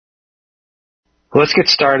Let's get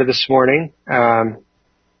started this morning. I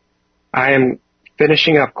am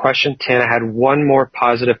finishing up question 10. I had one more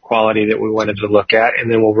positive quality that we wanted to look at,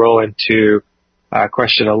 and then we'll roll into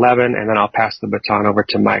question 11, and then I'll pass the baton over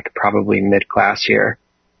to Mike probably mid-class here.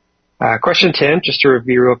 Question 10, just to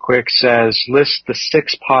review real quick, says, list the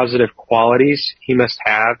 6 positive qualities he must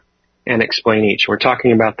have and explain each. We're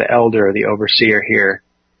talking about the elder or the overseer here.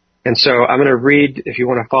 And so I'm going to read, if you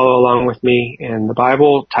want to follow along with me in the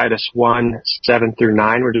Bible, Titus 1, 7 through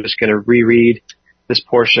 9. We're just going to reread this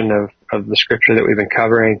portion of the scripture that we've been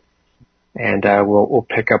covering, and we'll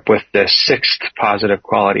pick up with the 6th positive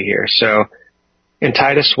quality here. So in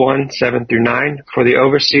Titus 1, 7 through 9, for the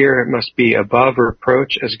overseer must be above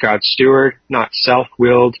reproach as God's steward, not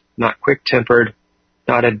self-willed, not quick-tempered,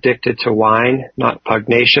 not addicted to wine, not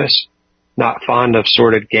pugnacious, not fond of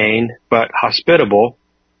sordid gain, but hospitable,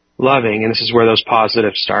 loving, and this is where those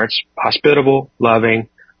positive starts, hospitable, loving,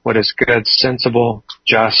 what is good, sensible,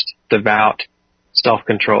 just, devout,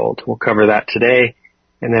 self-controlled. We'll cover that today.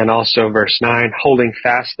 And then also verse 9, holding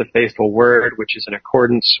fast the faithful word, which is in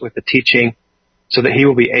accordance with the teaching, so that he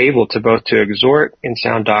will be able to both to exhort in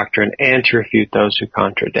sound doctrine and to refute those who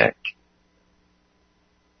contradict.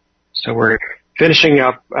 So we're finishing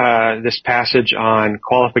up this passage on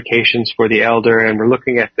qualifications for the elder, and we're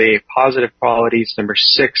looking at the positive qualities. Number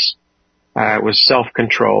 6 was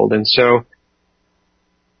self-controlled. And so,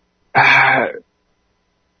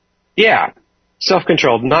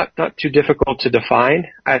 self-controlled, not too difficult to define.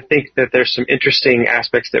 I think that there's some interesting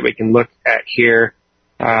aspects that we can look at here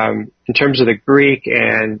in terms of the Greek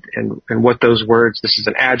and what those words, this is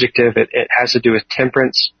an adjective. It has to do with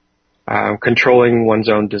temperance, controlling one's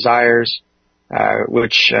own desires,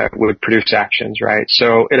 which would produce actions, right?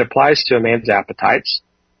 So it applies to a man's appetites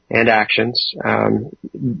and actions.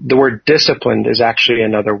 The word disciplined is actually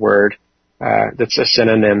another word that's a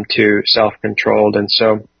synonym to self-controlled. And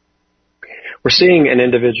so we're seeing an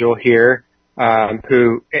individual here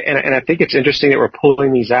who, and I think it's interesting that we're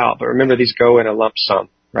pulling these out, but remember these go in a lump sum,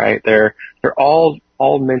 right? They're all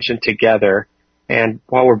mentioned together, and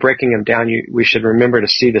while we're breaking them down, we should remember to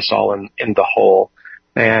see this all in the whole.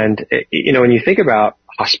 And, when you think about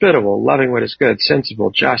hospitable, loving what is good,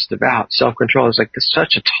 sensible, just, devout, self-control, it's like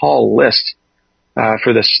such a tall list,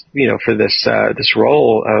 for this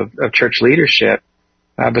role of church leadership.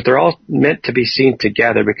 But they're all meant to be seen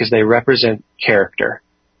together because they represent character,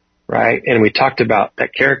 right? And we talked about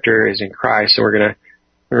that character is in Christ, so we're going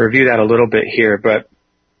to review that a little bit here. But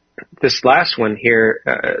this last one here,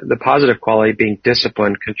 the positive quality being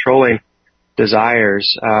disciplined, controlling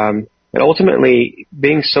desires, and ultimately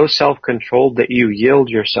being so self-controlled that you yield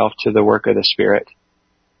yourself to the work of the Spirit.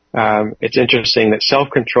 It's interesting that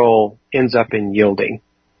self-control ends up in yielding.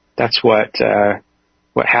 That's what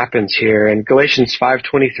happens here. In Galatians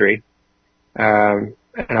 5:23, and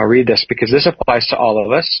I'll read this because this applies to all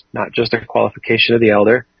of us, not just a qualification of the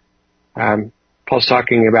elder. Paul's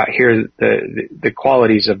talking about here the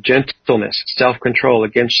qualities of gentleness, self-control.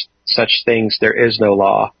 Against such things there is no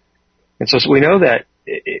law. And so we know that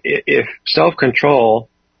if self-control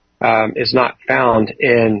is not found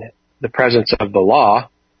in the presence of the law,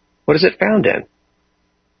 what is it found in?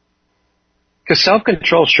 Because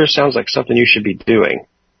self-control sure sounds like something you should be doing.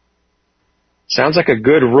 Sounds like a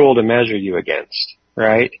good rule to measure you against,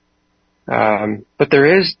 right? But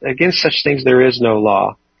there is, against such things, there is no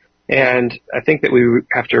law. And I think that we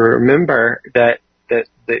have to remember that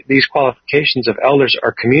these qualifications of elders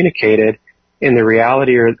are communicated in the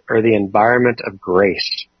reality or the environment of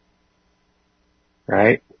grace.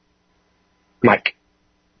 Right? Mike.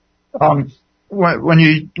 When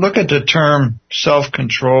you look at the term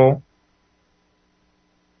self-control,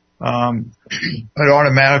 it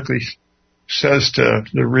automatically says to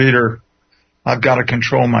the reader, I've got to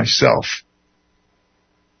control myself.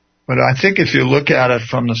 But I think if you look at it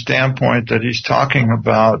from the standpoint that he's talking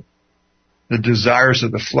about the desires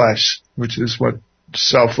of the flesh, which is what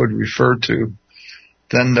self would refer to,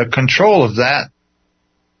 then the control of that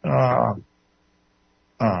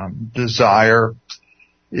desire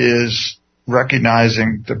is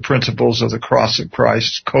recognizing the principles of the cross of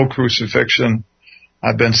Christ, co-crucifixion.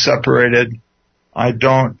 I've been separated.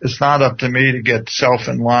 It's not up to me to get self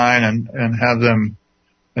in line and have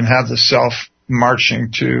the self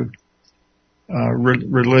marching to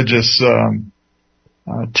religious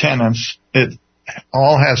tenets. It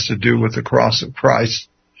all has to do with the cross of Christ,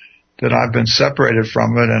 that I've been separated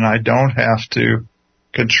from it and I don't have to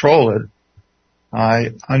control it. I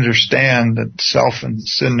understand that self and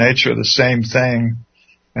sin nature are the same thing,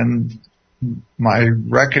 and my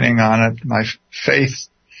reckoning on it, my faith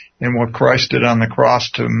in what Christ did on the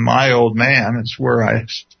cross to my old man, it's where I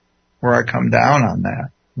where I come down on that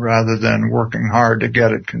rather than working hard to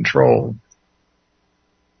get it controlled.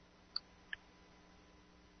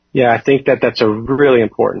 Yeah, I think that that's a really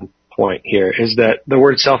important point here, is that the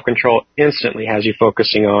word self-control instantly has you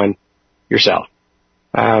focusing on yourself.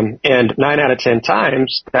 And 9 out of 10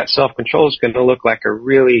 times, that self-control is going to look like a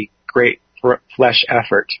really great flesh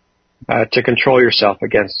effort to control yourself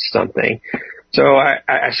against something. So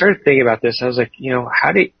I started thinking about this. I was like,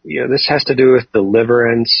 this has to do with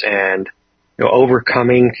deliverance and,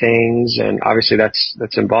 overcoming things. And obviously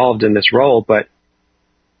that's involved in this role. But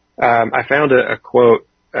I found a quote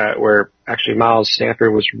where actually Miles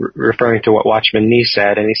Stanford was referring to what Watchman Nee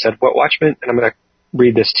said. And he said, and I'm going to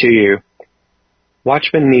read this to you.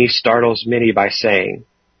 Watchman Nee startles many by saying,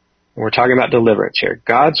 and we're talking about deliverance here,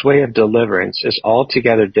 God's way of deliverance is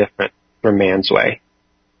altogether different from man's way.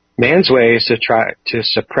 Man's way is to try to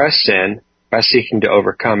suppress sin by seeking to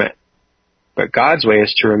overcome it. But God's way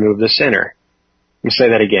is to remove the sinner. Let me say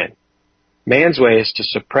that again. Man's way is to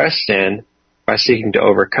suppress sin by seeking to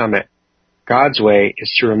overcome it. God's way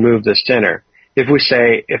is to remove the sinner. If we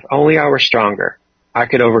say, if only I were stronger, I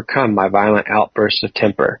could overcome my violent outbursts of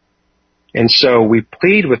temper. And so we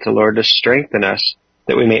plead with the Lord to strengthen us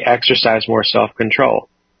that we may exercise more self-control.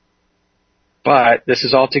 But this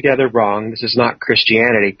is altogether wrong. This is not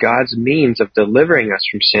Christianity. God's means of delivering us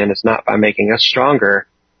from sin is not by making us stronger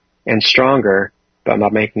and stronger, but by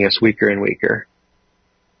making us weaker and weaker.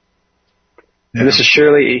 Yeah. And this is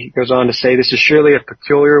surely, he goes on to say, this is surely a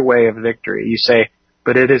peculiar way of victory. You say,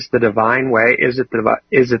 but it is the divine way. Is it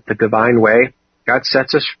the divine way? God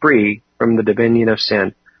sets us free from the dominion of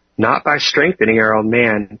sin, not by strengthening our old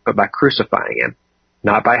man, but by crucifying him,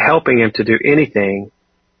 not by helping him to do anything,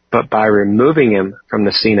 but by removing him from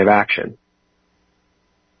the scene of action.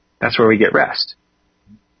 That's where we get rest.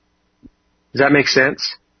 Does that make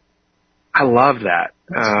sense? I love that.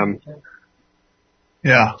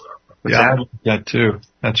 Yeah, I like that too.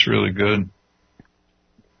 That's really good.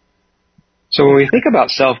 So when we think about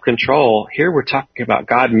self-control, here we're talking about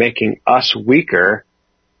God making us weaker,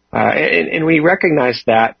 and we recognize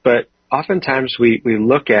that, but oftentimes we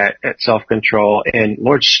look at self-control and,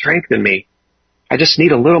 Lord, strengthen me. I just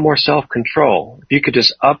need a little more self-control. If you could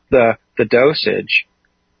just up the dosage,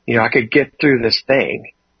 I could get through this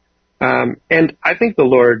thing. And I think the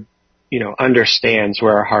Lord, understands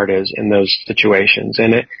where our heart is in those situations.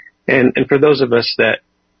 And for those of us that,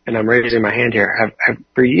 and I'm raising my hand here, have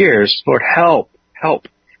for years, Lord, help.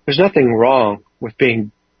 There's nothing wrong with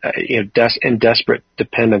being, in desperate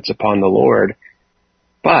dependence upon the Lord.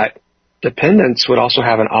 But dependence would also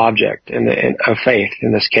have an object of faith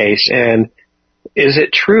in this case. And is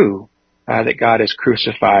it true that God has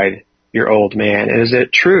crucified your old man? And is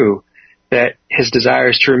it true that his desire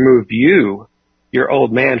is to remove you, your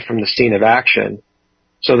old man, from the scene of action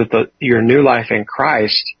so that your new life in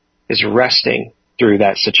Christ is resting through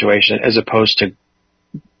that situation as opposed to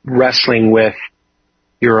wrestling with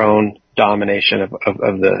your own domination of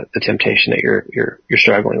the temptation that you're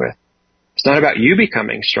struggling with? It's not about you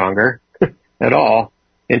becoming stronger at all,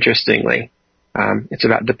 interestingly. It's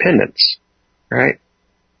about dependence. Right?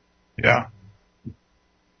 Yeah.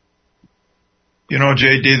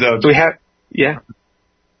 JD, yeah.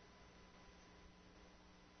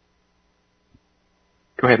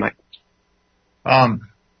 Go ahead, Mike.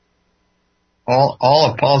 All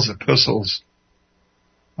of Paul's epistles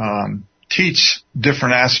teach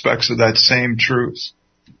different aspects of that same truth,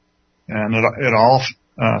 and it all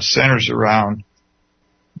centers around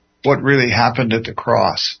what really happened at the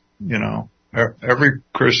cross. Every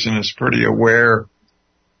Christian is pretty aware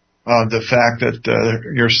of the fact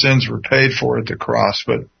that your sins were paid for at the cross,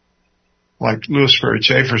 but like Louis Ferry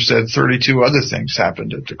Chafer said, 32 other things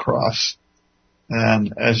happened at the cross.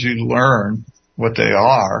 And as you learn what they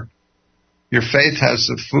are, your faith has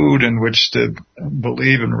the food in which to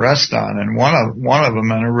believe and rest on. And one of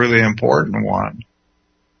them, and a really important one,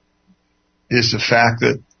 is the fact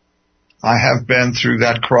that I have been through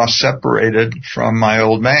that cross separated from my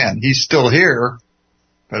old man. He's still here,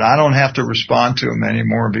 but I don't have to respond to him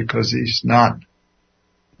anymore because he's not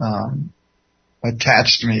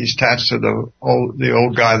attached to me. He's attached to the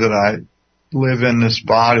old guy that I live in this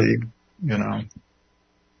body,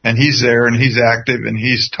 And he's there and he's active and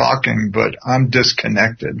he's talking, but I'm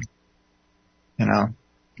disconnected,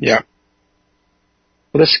 Yeah.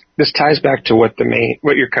 Well, this ties back to what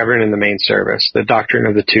you're covering in the main service, the doctrine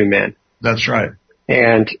of the two men. That's right.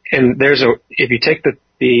 And if you take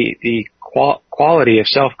the quality of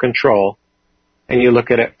self-control and you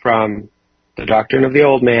look at it from the doctrine of the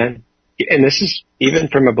old man, and this is even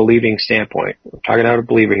from a believing standpoint. We're talking about a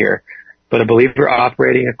believer here, but a believer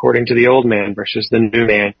operating according to the old man versus the new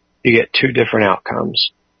man. you get two different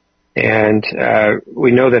outcomes. And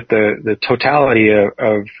we know that the totality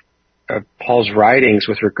of Paul's writings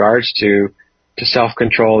with regards to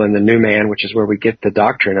self-control and the new man, which is where we get the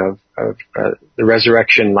doctrine of the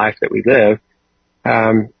resurrection life that we live,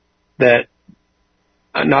 that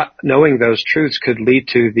not knowing those truths could lead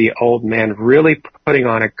to the old man really putting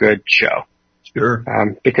on a good show. Sure.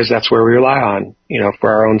 Because that's where we rely on, for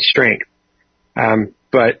our own strength.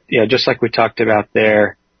 But, just like we talked about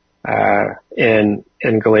there, in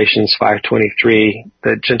Galatians 5:23,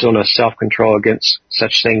 the gentleness, self-control, against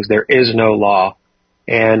such things there is no law.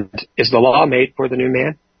 And is the law made for the new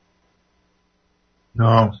man?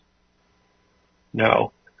 No.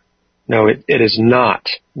 No, it is not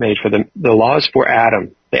made for the law is for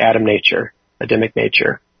Adam, the Adam nature, Adamic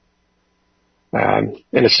nature. And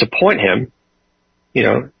it's to point him,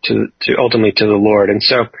 to ultimately to the Lord. And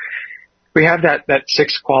so we have that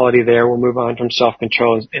sixth quality there. We'll move on from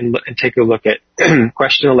self-control and take a look at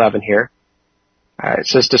question 11 here. It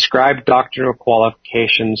says, describe doctrinal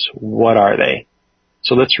qualifications. What are they?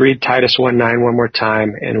 So let's read Titus 1:9 one more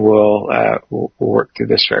time, and we'll work through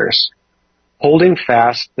this verse. Holding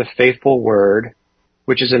fast the faithful word,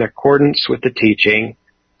 which is in accordance with the teaching,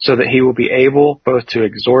 so that he will be able both to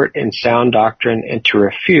exhort in sound doctrine and to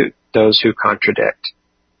refute those who contradict.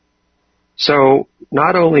 So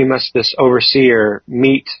not only must this overseer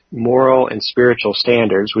meet moral and spiritual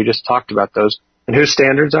standards, we just talked about those, and whose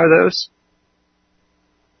standards are those?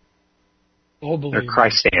 They're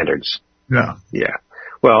Christ standards. Yeah. Yeah.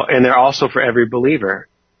 Well, and they're also for every believer.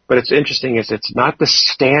 But it's interesting is it's not the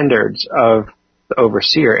standards of the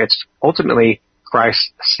overseer. It's ultimately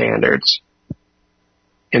Christ's standards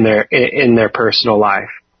in their personal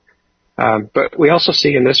life. But we also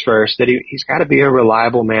see in this verse that he's got to be a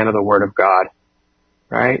reliable man of the Word of God,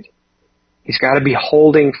 right? He's got to be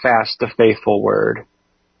holding fast the faithful word.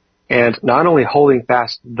 And not only holding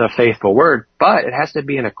fast the faithful word, but it has to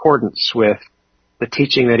be in accordance with the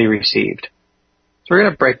teaching that he received. So we're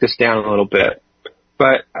going to break this down a little bit.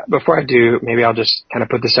 But before I do, maybe I'll just kind of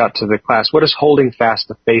put this out to the class. What does holding fast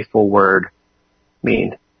the faithful word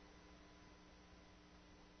mean?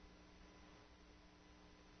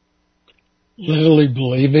 Literally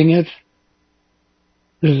believing it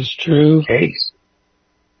is true. Okay,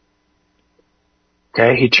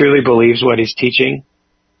 he truly believes what he's teaching,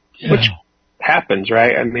 Yeah. which happens,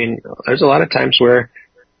 right? I mean, there's a lot of times where,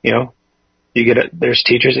 there's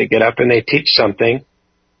teachers that get up and they teach something, and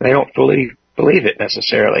they don't fully believe it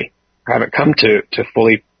necessarily, or haven't come to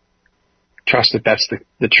fully trust that that's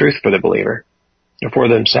the truth for the believer, or for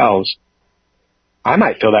themselves. I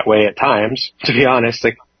might feel that way at times, to be honest.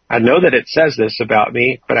 Like, I know that it says this about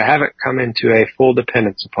me, but I haven't come into a full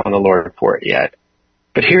dependence upon the Lord for it yet.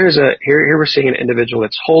 But here we're seeing an individual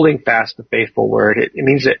that's holding fast the faithful word. It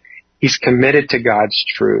means that he's committed to God's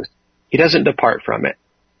truth. He doesn't depart from it.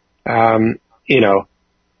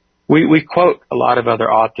 We quote a lot of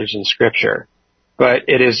other authors in Scripture, but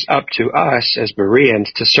it is up to us as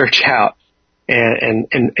Bereans to search out and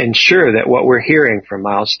ensure that what we're hearing from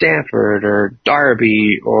Miles Stanford or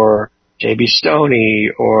Darby or J.B.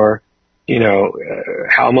 Stoney or,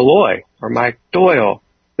 Hal Malloy or Mike Doyle,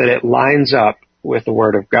 that it lines up with the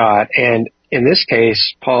Word of God. And in this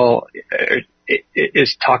case, Paul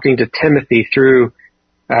is talking to Timothy through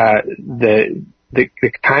the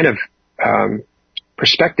kind of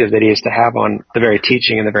perspective that he is to have on the very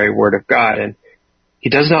teaching and the very Word of God. And he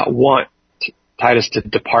does not want Titus to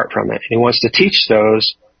depart from it. And he wants to teach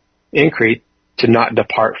those in Crete to not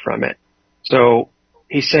depart from it. So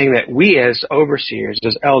he's saying that we as overseers,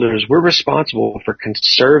 as elders, we're responsible for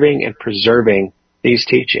conserving and preserving these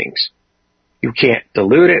teachings. You can't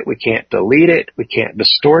dilute it. We can't delete it. We can't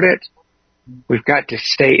distort it. We've got to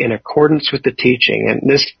stay in accordance with the teaching. And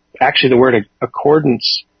the word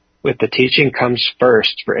accordance with the teaching comes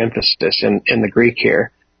first for emphasis in the Greek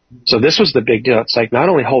here. So this was the big deal. It's like not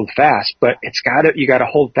only hold fast, but you got to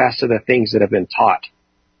hold fast to the things that have been taught.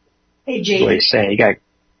 Hey, That's what he's saying. I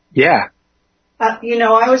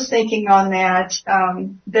was thinking on that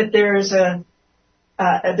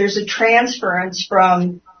there's a transference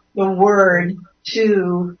from the Word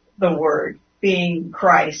to the Word being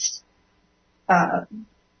Christ.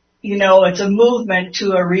 It's a movement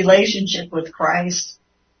to a relationship with Christ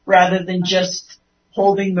rather than just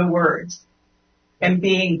holding the words and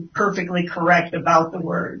being perfectly correct about the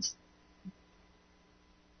words.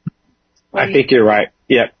 I think you're right.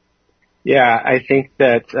 Yep. Yeah, I think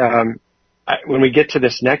that when we get to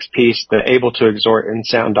this next piece, the able to exhort in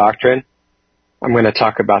sound doctrine, I'm going to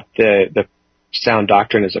talk about the sound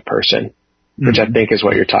doctrine as a person, which I think is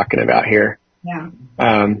what you're talking about here. Yeah.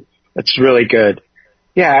 It's really good.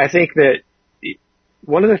 Yeah, I think that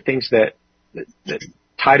one of the things that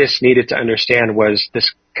Titus needed to understand was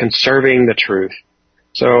this conserving the truth.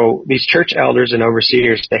 So these church elders and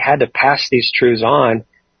overseers, they had to pass these truths on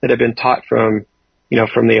that had been taught from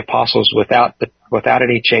the apostles without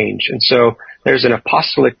any change. And so there's an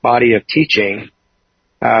apostolic body of teaching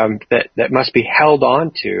that must be held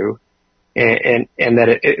on to, and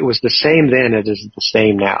that it was the same then, it is the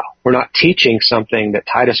same now. We're not teaching something that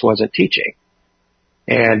Titus wasn't teaching.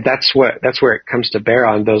 And that's where it comes to bear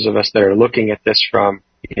on those of us that are looking at this from,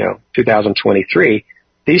 2023.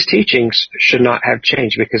 These teachings should not have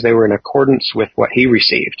changed because they were in accordance with what he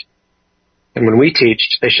received. And when we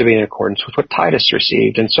teach, they should be in accordance with what Titus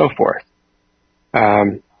received and so forth.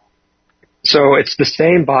 So it's the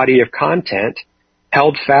same body of content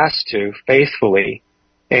held fast to faithfully.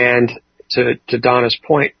 And to Donna's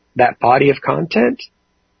point, that body of content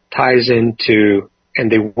ties into,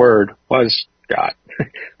 and the Word was God,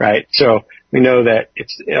 right? So we know that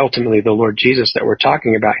it's ultimately the Lord Jesus that we're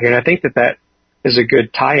talking about here. And I think that is a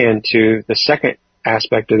good tie-in to the second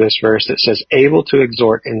aspect of this verse that says, able to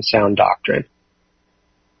exhort in sound doctrine.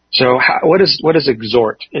 So what does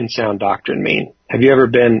exhort in sound doctrine mean? Have you ever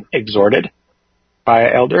been exhorted by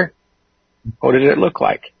an elder? What did it look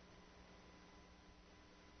like?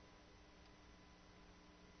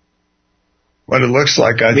 What it looks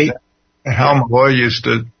like, I think Hal Malloy used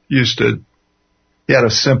to, he had a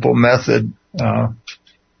simple method,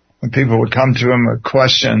 when people would come to him with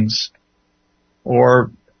questions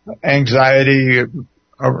or anxiety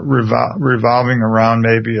revolving around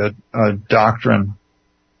maybe a doctrine.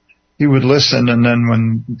 He would listen, and then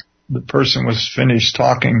when the person was finished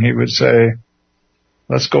talking, he would say,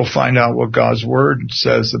 let's go find out what God's Word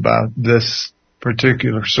says about this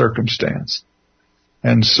particular circumstance.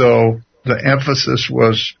 And so the emphasis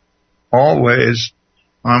was always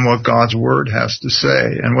on what God's Word has to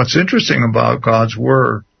say. And what's interesting about God's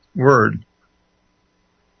Word,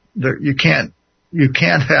 you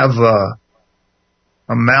can't have a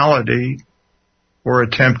malady or a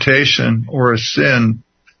temptation or a sin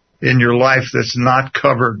in your life that's not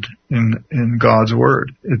covered in God's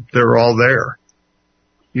Word. They're all there.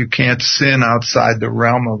 You can't sin outside the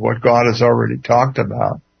realm of what God has already talked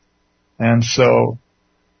about. And so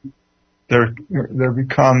there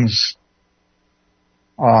becomes,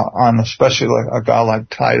 on especially like a guy like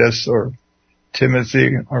Titus or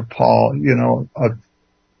Timothy or Paul,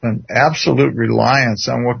 an absolute reliance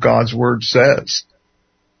on what God's Word says,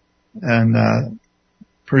 and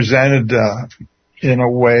presented in a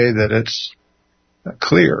way that it's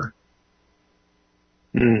clear.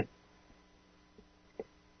 Mm.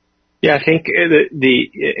 Yeah, I think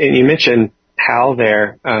and you mentioned Hal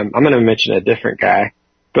there. I'm going to mention a different guy,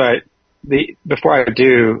 but before I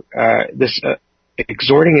do, this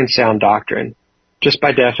exhorting in sound doctrine, just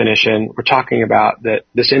by definition, we're talking about that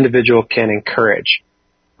this individual can encourage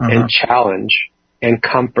and challenge and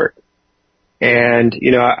comfort. And,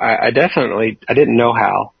 I didn't know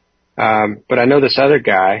Hal, but I know this other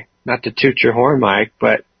guy, not to toot your horn, Mike,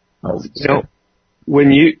 but, when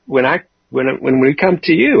we come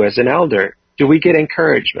to you as an elder, do we get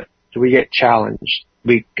encouragement? Do we get challenged?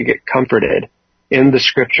 Do we get comforted in the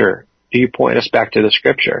Scripture? Do you point us back to the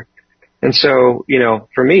Scripture? And so,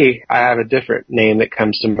 for me, I have a different name that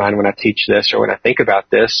comes to mind when I teach this or when I think about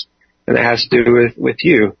this, and it has to do with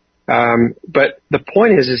you. But the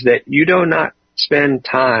point is that you do not spend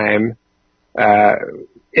time,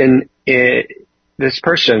 in this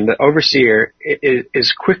person, the overseer,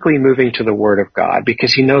 is quickly moving to the Word of God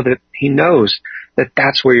because he knows that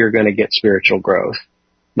that's where you're going to get spiritual growth.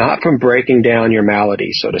 Not from breaking down your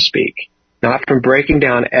malady, so to speak. Not from breaking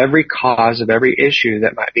down every cause of every issue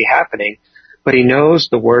that might be happening, but he knows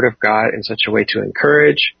the Word of God in such a way to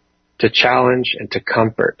encourage, to challenge, and to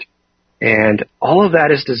comfort. And all of that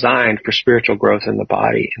is designed for spiritual growth in the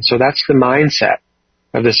body. And so that's the mindset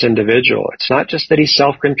of this individual. It's not just that he's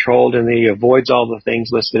self-controlled and that he avoids all the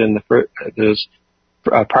things listed in those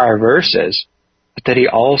prior verses, but that he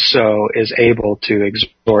also is able to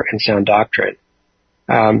exhort in sound doctrine.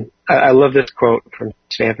 I love this quote from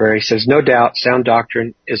Stanford. He says, "No doubt sound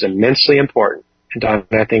doctrine is immensely important." And Don,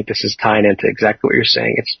 I think this is tying into exactly what you're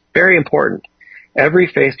saying. It's very important. Every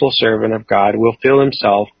faithful servant of God will feel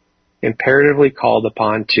himself imperatively called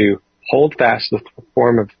upon to hold fast the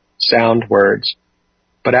form of sound words.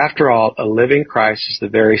 But after all, a living Christ is the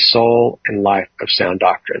very soul and life of sound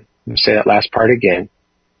doctrine. Let me say that last part again.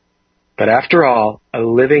 But after all, a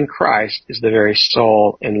living Christ is the very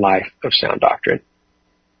soul and life of sound doctrine.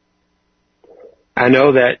 I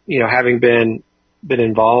know that, having been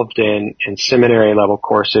involved in seminary level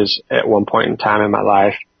courses at one point in time in my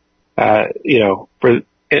life, And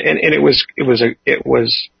it was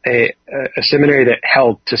a seminary that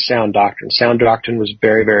held to sound doctrine. Sound doctrine was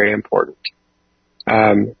very, very important.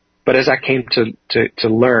 But as I came to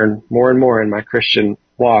learn more and more in my Christian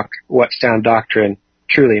walk what sound doctrine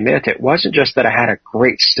truly meant, it wasn't just that I had a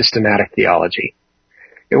great systematic theology.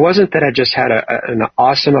 It wasn't that I just had an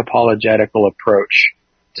awesome apologetical approach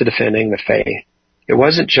to defending the faith. It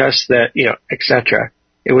wasn't just that, etc.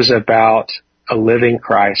 It was about a living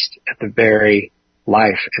Christ at the very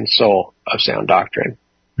life and soul of sound doctrine.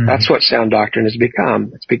 Mm-hmm. That's what sound doctrine has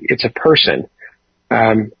become. It's a person.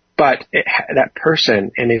 But that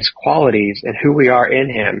person and his qualities and who we are in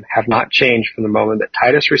him have not changed from the moment that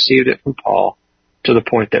Titus received it from Paul to the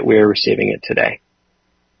point that we are receiving it today.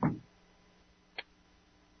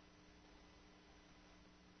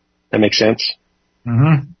 That makes sense?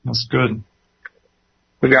 Mm-hmm. That's good.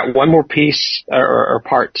 We've got one more piece or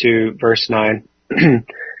part to verse 9.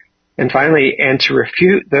 And finally, and to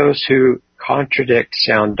refute those who contradict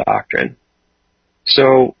sound doctrine.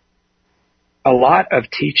 So a lot of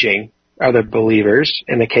teaching other believers,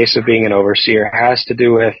 in the case of being an overseer, has to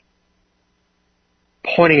do with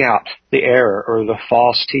pointing out the error or the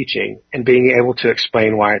false teaching and being able to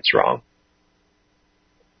explain why it's wrong.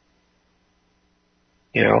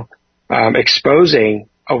 Exposing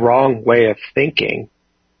a wrong way of thinking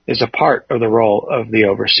is a part of the role of the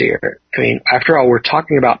overseer. I mean, after all, we're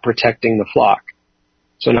talking about protecting the flock.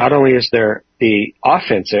 So not only is there the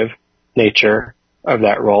offensive nature of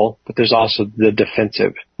that role, but there's also the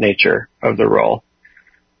defensive nature of the role.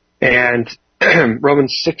 And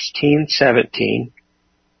Romans 16:17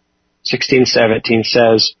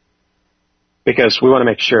 says, because we want to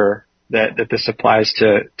make sure that this applies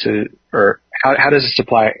or how does this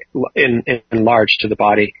apply in large to the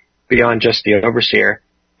body beyond just the overseer?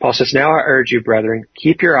 Paul says, now I urge you, brethren,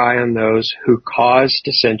 keep your eye on those who cause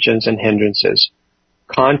dissensions and hindrances,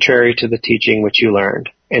 contrary to the teaching which you learned,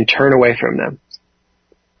 and turn away from them.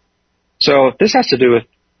 So this has to do with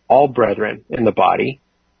all brethren in the body,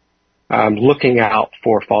 looking out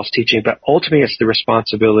for false teaching, but ultimately it's the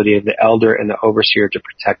responsibility of the elder and the overseer to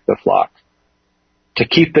protect the flock, to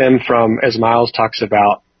keep them from, as Miles talks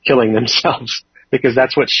about, killing themselves, because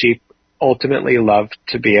that's what sheep ultimately love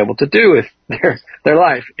to be able to do with their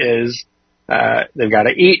life is, they've got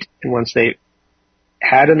to eat. And once they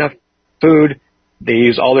had enough food, they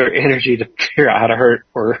use all their energy to figure out how to hurt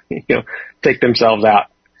or, take themselves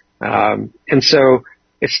out. And so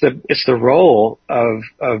it's the role of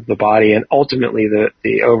the body and ultimately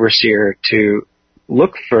the overseer to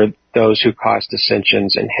look for those who cause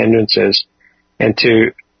dissensions and hindrances and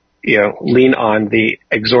to, lean on the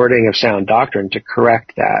exhorting of sound doctrine to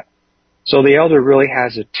correct that. So the elder really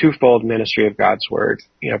has a twofold ministry of God's word,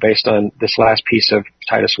 based on this last piece of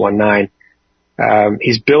Titus 1:9.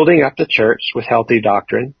 He's building up the church with healthy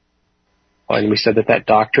doctrine. And we said that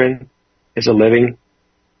doctrine is the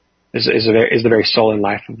very soul and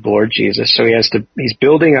life of the Lord Jesus. So he's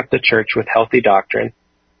building up the church with healthy doctrine,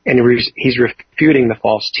 and he's refuting the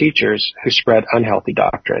false teachers who spread unhealthy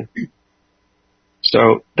doctrine.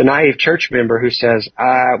 So the naive church member who says,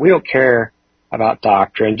 we don't care about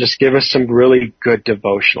doctrine, just give us some really good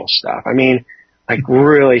devotional stuff. I mean,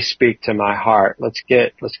 really speak to my heart. Let's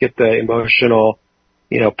get the emotional,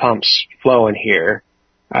 pumps flowing here.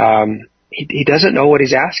 He doesn't know what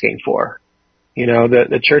he's asking for.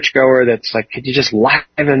 The churchgoer that's like, could you just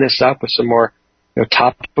liven this up with some more,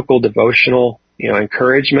 topical devotional,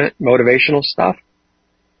 encouragement, motivational stuff?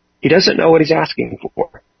 He doesn't know what he's asking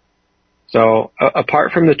for. So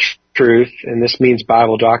apart from the truth, and this means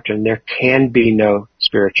Bible doctrine, there can be no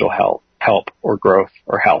spiritual help or growth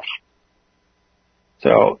or health.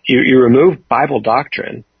 So you remove Bible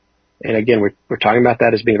doctrine, and again, we're talking about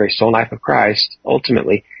that as being the very soul and life of Christ.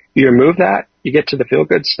 Ultimately, you remove that, you get to the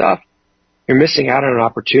feel-good stuff, you're missing out on an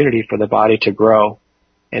opportunity for the body to grow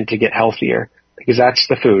and to get healthier, because that's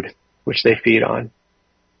the food which they feed on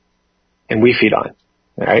and we feed on.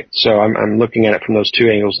 All right. So I'm looking at it from those two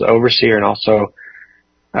angles, the overseer and also,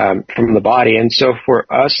 from the body. And so for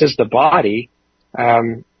us as the body,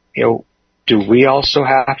 do we also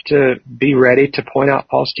have to be ready to point out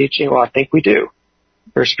false teaching? Well, I think we do.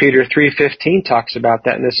 1 Peter 3:15 talks about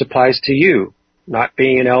that, and this applies to you, not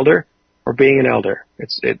being an elder or being an elder.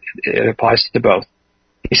 It applies to both.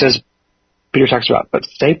 He says, Peter talks about, but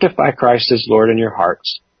sanctify Christ as Lord in your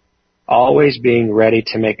hearts, always being ready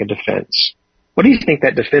to make a defense. What do you think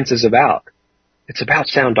that defense is about? It's about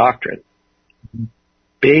sound doctrine.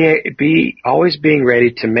 Always being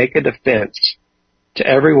ready to make a defense to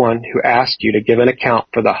everyone who asks you to give an account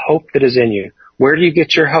for the hope that is in you. Where do you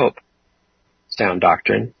get your hope? Sound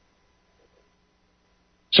doctrine.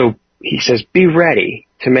 So he says, be ready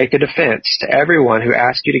to make a defense to everyone who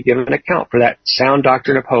asks you to give an account for that sound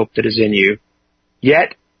doctrine of hope that is in you.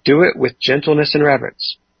 Yet do it with gentleness and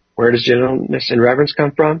reverence. Where does gentleness and reverence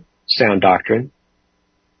come from? Sound doctrine.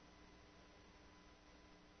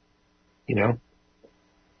 You know?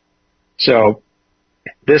 So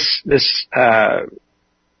this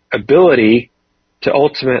ability to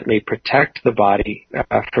ultimately protect the body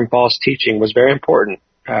from false teaching was very important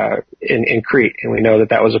in Crete, and we know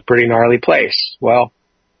that was a pretty gnarly place. Well,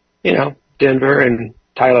 you know, Denver and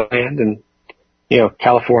Thailand and, you know,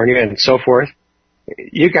 California and so forth,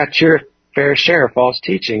 you got your fair share of false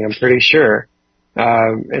teaching, I'm pretty sure.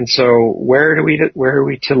 And so where are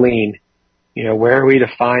we to lean? You know, where are we to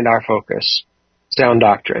find our focus? Sound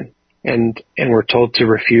doctrine. And we're told to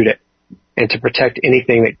refute it and to protect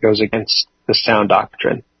anything that goes against the sound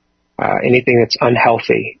doctrine, anything that's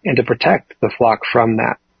unhealthy, and to protect the flock from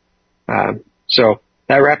that. So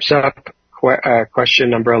that wraps up question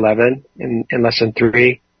number 11 in lesson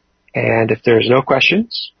 3. And if there's no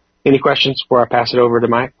questions, any questions before I pass it over to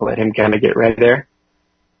Mike? I'll let him kind of get ready there.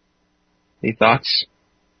 Any thoughts?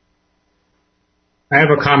 I have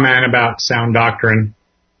a comment about sound doctrine.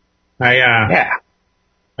 I've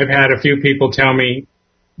had a few people tell me,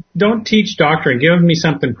 don't teach doctrine, give me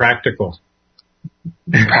something practical.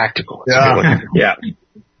 Practical. Yeah.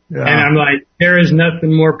 And I'm like, there is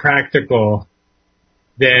nothing more practical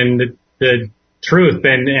than the truth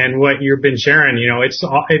and what you've been sharing. You know,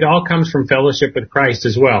 it all comes from fellowship with Christ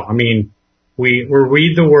as well. I mean, we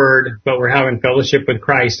read the word, but we're having fellowship with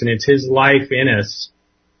Christ, and it's his life in us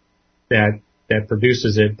that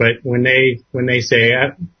produces it. But when they say,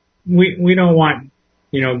 we don't want,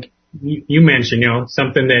 you know, you mentioned, you know,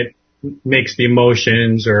 something that makes the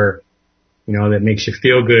emotions or, you know, that makes you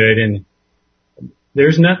feel good. And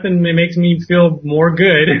there's nothing that makes me feel more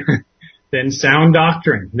good than sound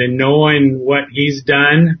doctrine, than knowing what he's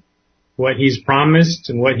done, what he's promised,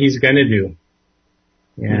 and what he's going to do.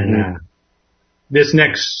 And this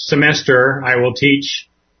next semester, I will teach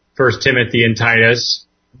 1 Timothy and Titus.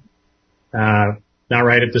 Not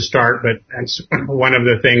right at the start, but that's one of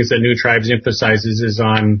the things that New Tribes emphasizes is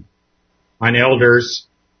on elders.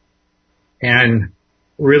 And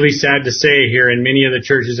really sad to say here in many of the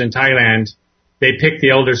churches in Thailand, they pick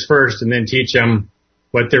the elders first and then teach them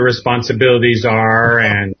what their responsibilities are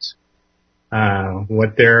and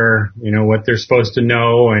what they're supposed to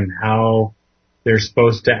know and how they're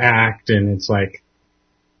supposed to act. And it's like,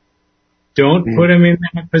 don't put them in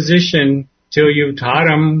that position till you've taught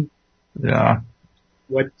them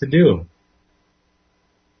what to do.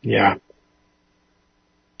 Yeah.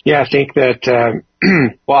 Yeah, I think that,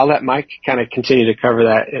 well, I'll let Mike kind of continue to cover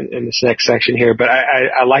that in this next section here, but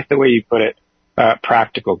I like the way you put it,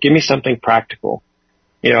 practical. Give me something practical.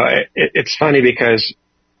 You know, it's funny because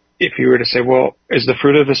if you were to say, well, is the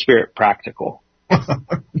fruit of the Spirit practical? That's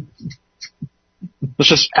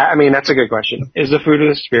a good question. Is the fruit of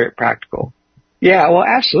the Spirit practical? Yeah, well,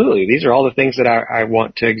 absolutely. These are all the things that I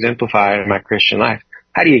want to exemplify in my Christian life.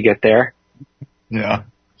 How do you get there? Yeah.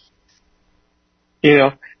 You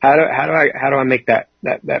know, how do I make that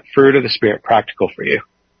fruit of the Spirit practical for you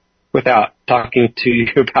without talking to you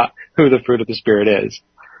about who the fruit of the Spirit is?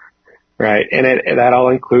 Right. And that all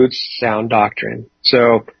includes sound doctrine.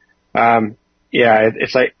 So,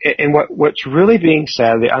 it's like, and what's really being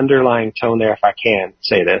said, the underlying tone there, if I can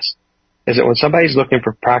say this, is that when somebody's looking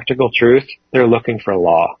for practical truth, they're looking for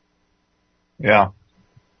law. Yeah.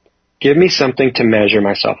 Give me something to measure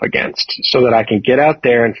myself against so that I can get out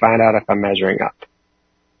there and find out if I'm measuring up.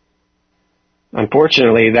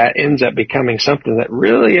 Unfortunately, that ends up becoming something that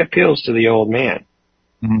really appeals to the old man.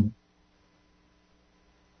 Mm-hmm.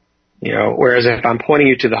 You know, whereas if I'm pointing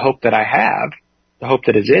you to the hope that I have, the hope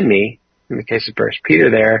that is in me, in the case of 1 Peter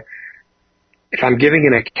there, if I'm giving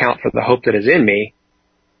an account for the hope that is in me,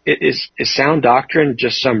 is sound doctrine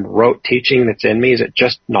just some rote teaching that's in me? Is it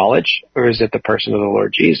just knowledge, or is it the person of the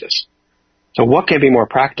Lord Jesus? So what can be more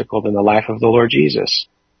practical than the life of the Lord Jesus?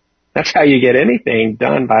 That's how you get anything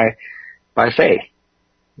done by faith.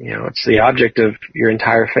 You know, it's the object of your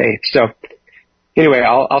entire faith. So anyway,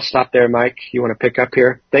 I'll stop there, Mike. You want to pick up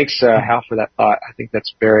here? Thanks, Hal, for that thought. I think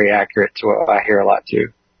that's very accurate to what I hear a lot too.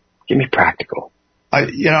 Give me practical.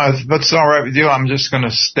 If that's all right with you, I'm just going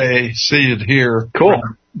to stay seated here. Cool.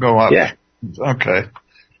 Go up. Yeah. Okay.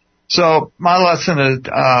 So my lesson is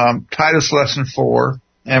Titus Lesson 4,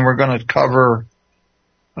 and we're going to cover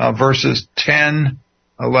verses 10,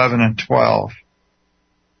 11, and 12.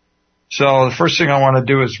 So the first thing I want to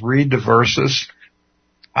do is read the verses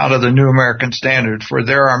out of the New American Standard. For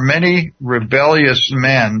there are many rebellious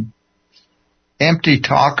men empty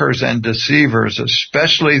talkers and deceivers,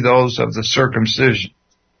 especially those of the circumcision,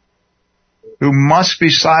 who must be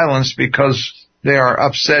silenced because they are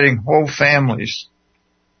upsetting whole families,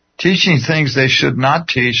 teaching things they should not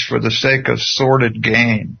teach for the sake of sordid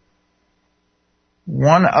gain.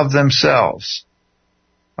 One of themselves,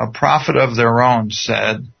 a prophet of their own,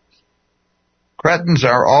 said, "Cretans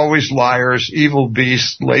are always liars, evil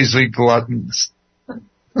beasts, lazy gluttons."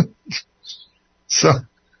 So,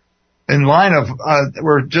 in line of,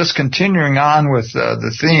 we're just continuing on with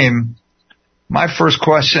the theme. My first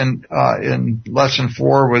question in lesson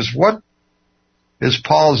 4 was, what is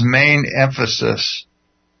Paul's main emphasis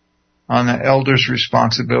on the elder's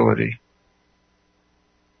responsibility?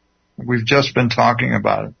 We've just been talking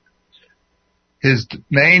about it. His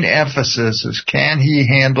main emphasis is, can he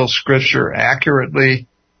handle Scripture accurately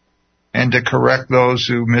and to correct those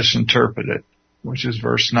who misinterpret it, which is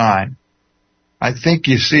verse 9. I think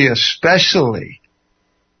you see, especially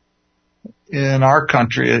in our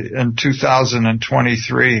country in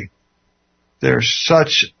 2023, there's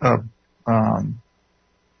such a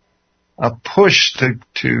push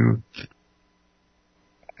to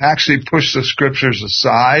actually push the Scriptures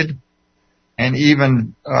aside, and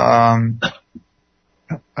even go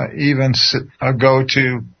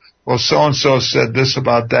to, well, so-and-so said this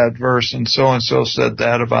about that verse, and so-and-so said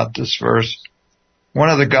that about this verse. One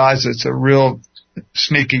of the guys that's a real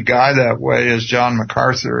sneaky guy that way is John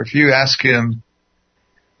MacArthur. If you ask him,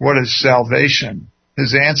 what is salvation?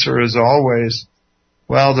 His answer is always,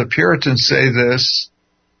 well, the Puritans say this,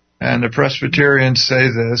 and the Presbyterians say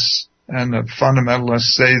this, and the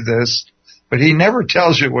fundamentalists say this, but he never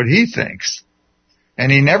tells you what he thinks. And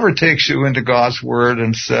he never takes you into God's Word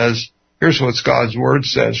and says, here's what God's Word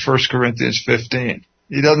says, 1 Corinthians 15.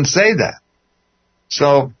 He doesn't say that.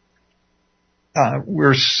 So,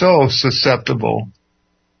 we're so susceptible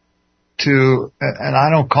to, and I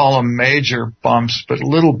don't call them major bumps, but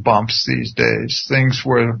little bumps these days, things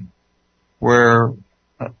where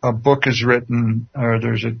a book is written, or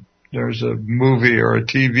there's a movie or a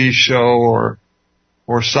TV show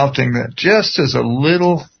or something that just is a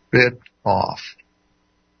little bit off.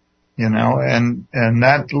 You know, and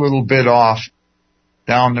that little bit off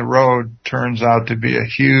down the road turns out to be a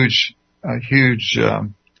huge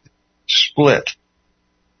split.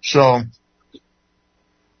 So,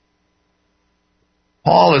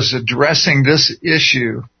 Paul is addressing this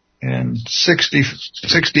issue in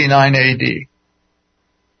 69 AD. You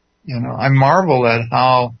know, I marvel at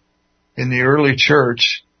how in the early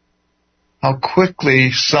church, how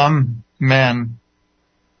quickly some men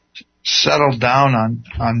settled down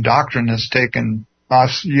on doctrine that's taken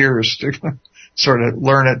us years to sort of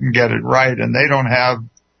learn it and get it right. And they don't have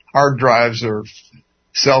hard drives or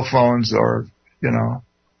cell phones or, you know,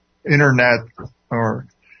 internet or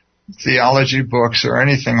theology books or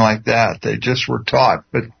anything like that. They just were taught.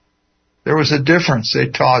 But there was a difference. They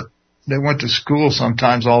went to school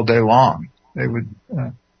sometimes all day long. They would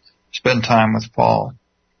spend time with Paul.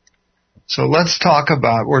 So let's talk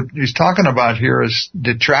about what he's talking about here is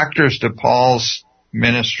detractors to Paul's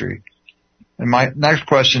ministry. And my next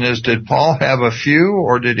question is, did Paul have a few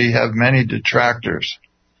or did he have many detractors?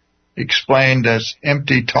 Explained as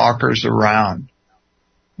empty talkers around.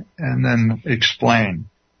 And then explain.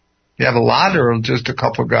 You have a lot or just a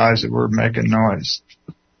couple guys that were making noise?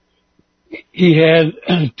 He had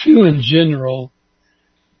two in general.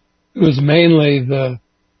 It was mainly the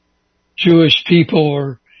Jewish people,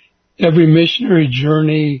 or every missionary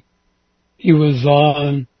journey he was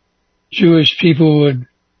on, Jewish people would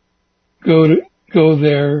go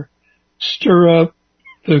there, stir up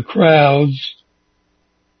the crowds,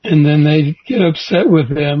 and then they'd get upset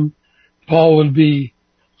with him. Paul would be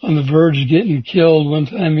on the verge of getting killed. One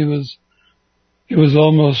time he was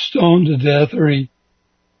almost stoned to death, or he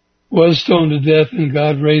was stoned to death and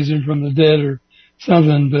God raised him from the dead or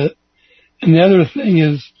something. And the other thing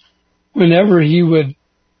is, whenever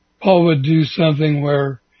Paul would do something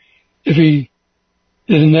where if he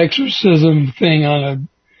did an exorcism thing on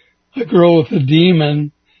a girl with a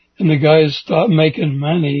demon and the guys stopped making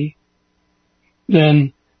money,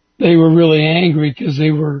 then they were really angry because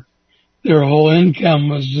their whole income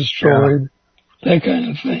was destroyed. Yeah. That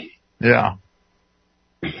kind of thing. Yeah.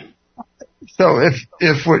 So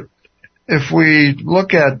if we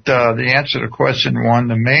look at the answer to question 1,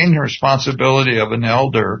 the main responsibility of an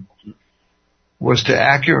elder was to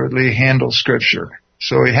accurately handle Scripture.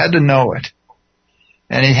 So he had to know it.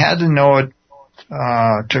 And he had to know it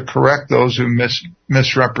to correct those who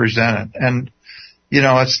misrepresent it. And, you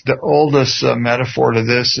know, it's the oldest metaphor to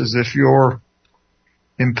this is if you're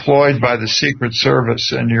employed by the Secret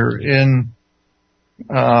Service and you're in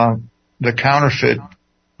the counterfeit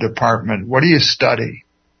department, what do you study?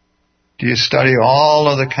 Do you study all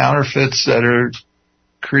of the counterfeits that are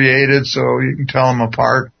created so you can tell them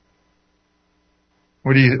apart?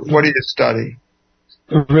 What do you study?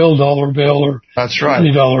 The real dollar bill or That's right.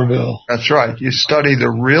 $20 bill. That's right. You study the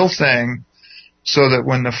real thing so that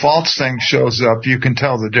when the false thing shows up, you can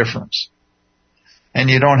tell the difference. And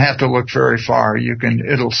you don't have to look very far.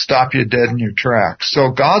 It'll stop you dead in your tracks.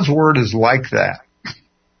 So God's Word is like that.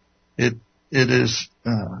 It is,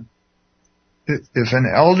 if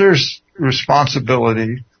an elder's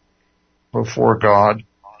responsibility before God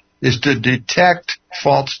is to detect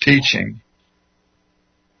false teaching,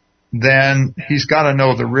 then he's got to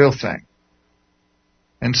know the real thing.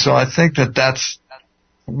 And so I think that that's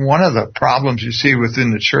one of the problems you see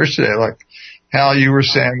within the church today. Like, Hal, you were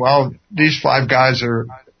saying, well, these 5 guys are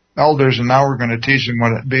elders and now we're going to teach them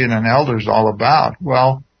what being an elder is all about.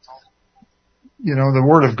 Well, you know, the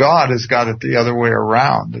Word of God has got it the other way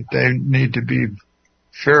around, that they need to be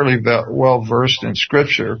fairly well versed in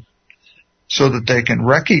Scripture so that they can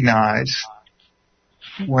recognize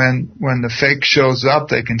when the fake shows up,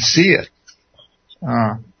 they can see it,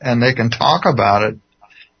 and they can talk about it,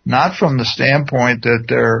 not from the standpoint that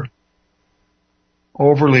they're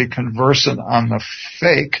overly conversant on the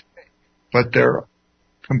fake, but they're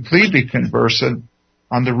completely conversant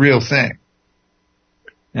on the real thing.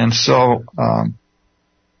 And so,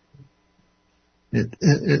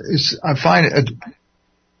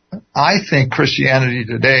 I think Christianity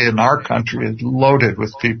today in our country is loaded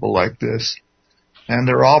with people like this. And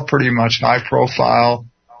they're all pretty much high profile.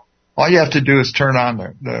 All you have to do is turn on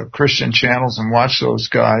the Christian channels and watch those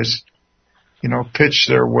guys, you know, pitch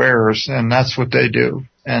their wares, and that's what they do.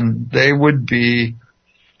 And they would be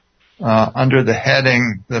under the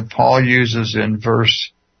heading that Paul uses in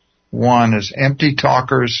verse 1 as empty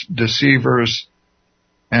talkers, deceivers,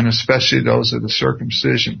 and especially those of the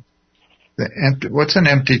circumcision. What's an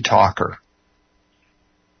empty talker?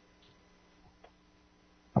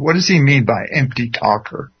 What does he mean by empty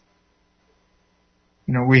talker?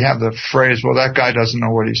 You know, we have the phrase, well, that guy doesn't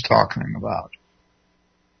know what he's talking about.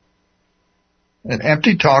 An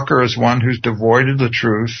empty talker is one who's devoid of the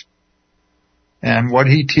truth, and what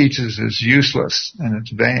he teaches is useless and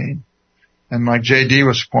it's vain. And like J.D.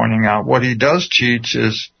 was pointing out, what he does teach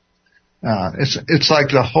is, it's like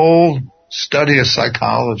the whole study of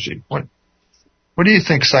psychology. What do you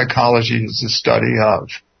think psychology is the study of?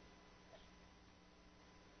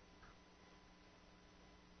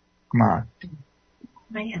 Come on.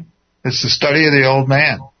 Man. It's the study of the old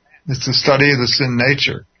man. It's the study of the sin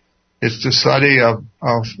nature. It's the study of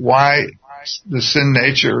why the sin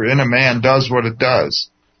nature in a man does what it does.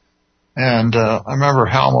 And I remember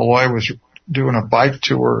Hal Malloy was doing a bike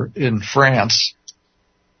tour in France,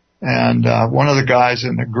 and one of the guys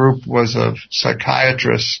in the group was a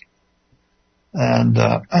psychiatrist, and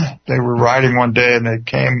they were riding one day and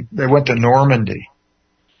they went to Normandy.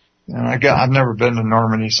 And I've never been to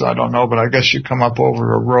Normandy, so I don't know, but I guess you come up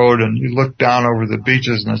over a road and you look down over the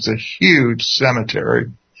beaches and it's a huge cemetery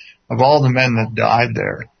of all the men that died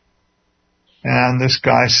there. And this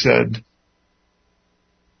guy said,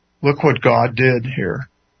 look what God did here.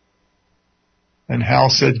 And Hal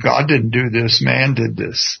said, God didn't do this, man did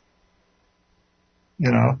this.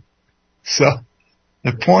 You know? So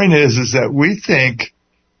the point is that we think,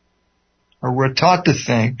 or we're taught to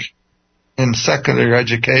think, in secular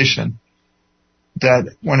education,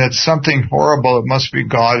 that when it's something horrible, it must be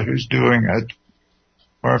God who's doing it.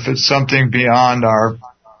 Or if it's something beyond our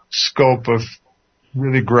scope of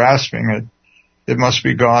really grasping it, it must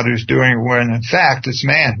be God who's doing it, when in fact it's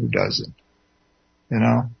man who does it. You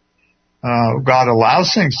know? God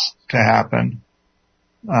allows things to happen,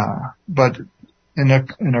 but in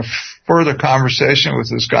a further conversation with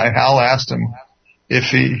this guy, Hal asked him if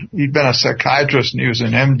he'd been a psychiatrist and he was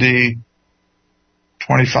an MD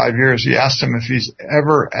 25 years. He asked him if he's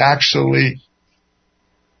ever actually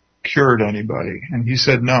cured anybody, and he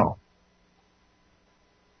said no.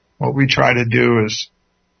 What we try to do is,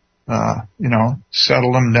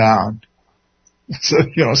 settle them down. So,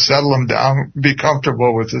 settle them down, be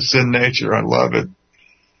comfortable with the sin nature. I love it.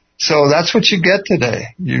 So that's what you get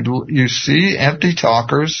today. You see empty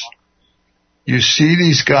talkers. You see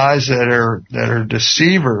these guys that are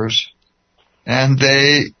deceivers, and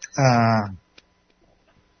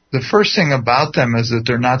the first thing about them is that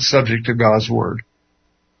they're not subject to God's Word.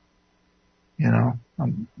 You know,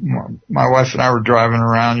 my wife and I were driving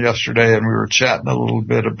around yesterday and we were chatting a little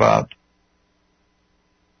bit about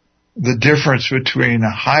the difference between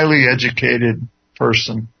a highly educated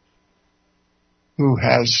person who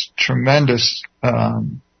has tremendous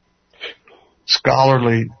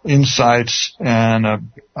scholarly insights and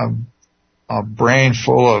a brain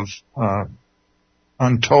full of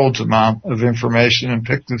untold amount of information and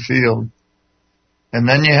pick the field. And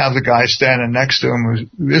then you have the guy standing next to him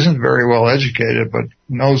who isn't very well educated but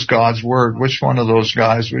knows God's Word. Which one of those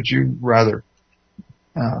guys would you rather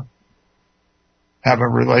have a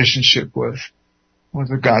relationship with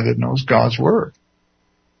a guy that knows God's Word?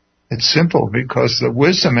 It's simple, because the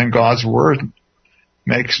wisdom in God's Word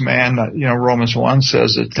makes man, Romans 1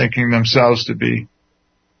 says that thinking themselves to be,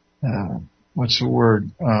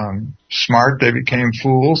 smart, they became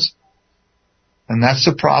fools. And that's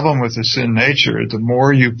the problem with the sin nature. The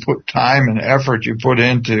more you put time and effort you put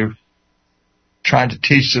into trying to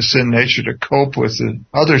teach the sin nature to cope with the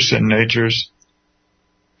other sin natures,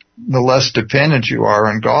 the less dependent you are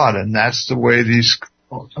on God. And that's the way these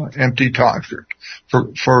empty talkers,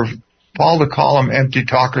 for Paul to call them empty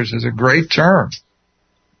talkers is a great term,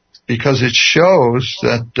 because it shows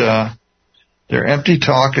that their empty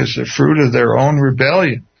talk is the fruit of their own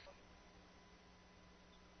rebellion.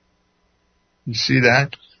 You see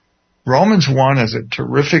that? Romans 1 is a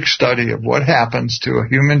terrific study of what happens to a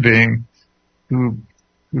human being who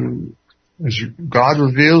as God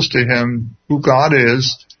reveals to him who God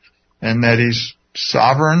is, and that he's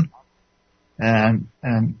sovereign, and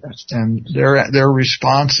their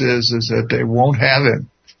response is that they won't have him.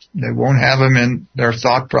 They won't have him in their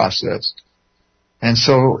thought process. And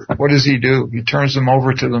so what does he do? He turns them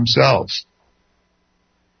over to themselves.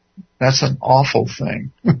 That's an awful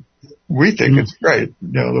thing. We think it's great.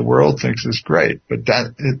 The world thinks it's great, but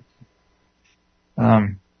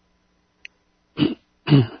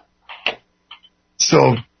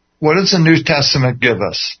so what does the New Testament give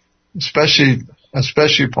us?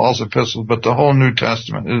 Especially Paul's epistles, but the whole New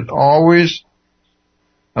Testament. It always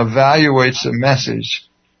evaluates the message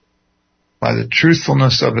by the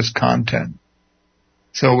truthfulness of its content.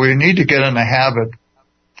 So we need to get in the habit,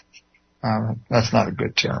 that's not a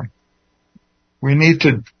good term. We need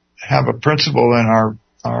to have a principle in our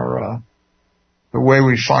the way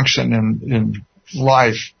we function in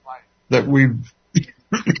life, that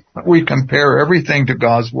we compare everything to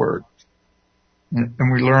God's Word,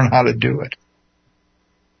 and we learn how to do it.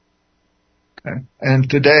 Okay. And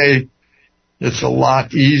today, it's a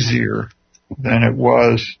lot easier than it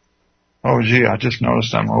was. Oh gee, I just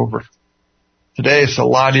noticed I'm over. Today it's a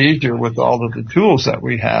lot easier with all of the tools that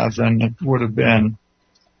we have than it would have been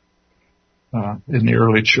in the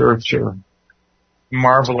early church. Or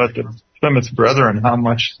marvel at the Plymouth Brethren, how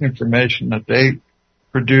much information that they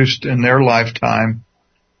produced in their lifetime,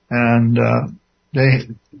 and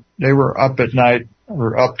they were up at night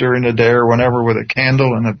or up during the day or whenever with a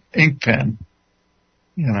candle and an ink pen.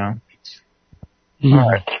 Mm-hmm. All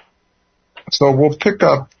right. So we'll pick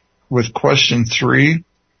up with question 3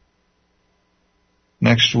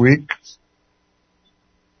 next week.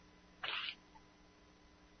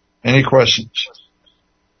 Any questions?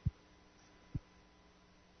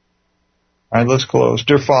 All right, let's close.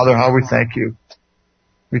 Dear Father, how we thank you.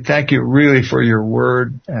 We thank you really for your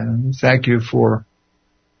Word, and we thank you for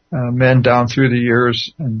men down through the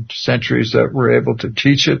years and centuries that were able to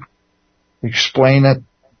teach it, explain it,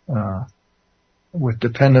 with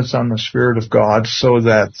dependence on the Spirit of God, so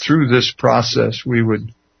that through this process we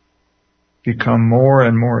would become more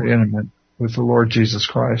and more intimate with the Lord Jesus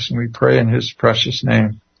Christ. And we pray in His precious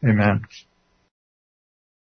name. Amen.